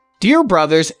Dear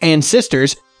brothers and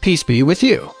sisters, peace be with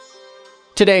you.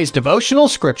 Today's devotional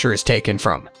scripture is taken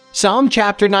from Psalm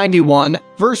chapter 91,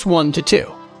 verse 1 to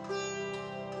 2.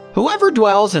 Whoever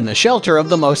dwells in the shelter of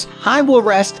the Most High will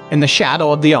rest in the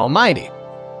shadow of the Almighty.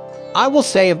 I will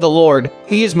say of the Lord,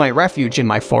 He is my refuge and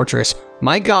my fortress,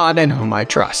 my God in whom I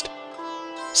trust.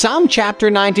 Psalm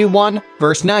chapter 91,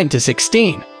 verse 9 to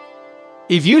 16.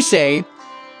 If you say,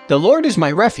 "The Lord is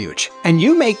my refuge," and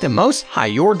you make the Most High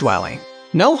your dwelling,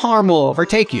 no harm will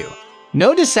overtake you,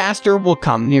 no disaster will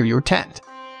come near your tent.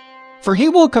 For He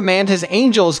will command His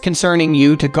angels concerning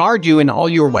you to guard you in all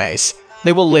your ways.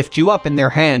 They will lift you up in their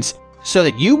hands, so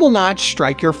that you will not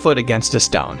strike your foot against a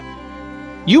stone.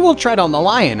 You will tread on the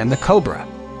lion and the cobra.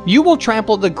 You will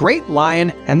trample the great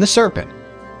lion and the serpent.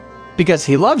 Because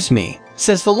He loves me,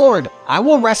 says the Lord, I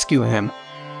will rescue him.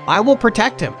 I will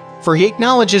protect him, for he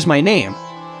acknowledges my name.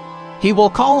 He will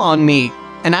call on me,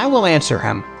 and I will answer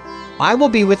him. I will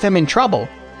be with him in trouble.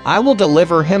 I will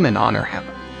deliver him and honor him.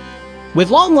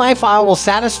 With long life I will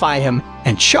satisfy him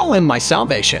and show him my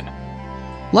salvation.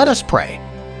 Let us pray.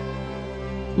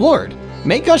 Lord,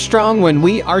 make us strong when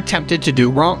we are tempted to do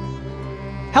wrong.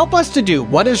 Help us to do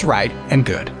what is right and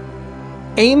good.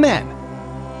 Amen.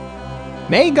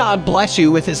 May God bless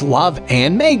you with His love,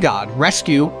 and may God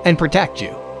rescue and protect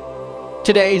you.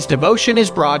 Today's devotion is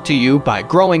brought to you by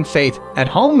Growing Faith at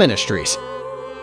Home Ministries.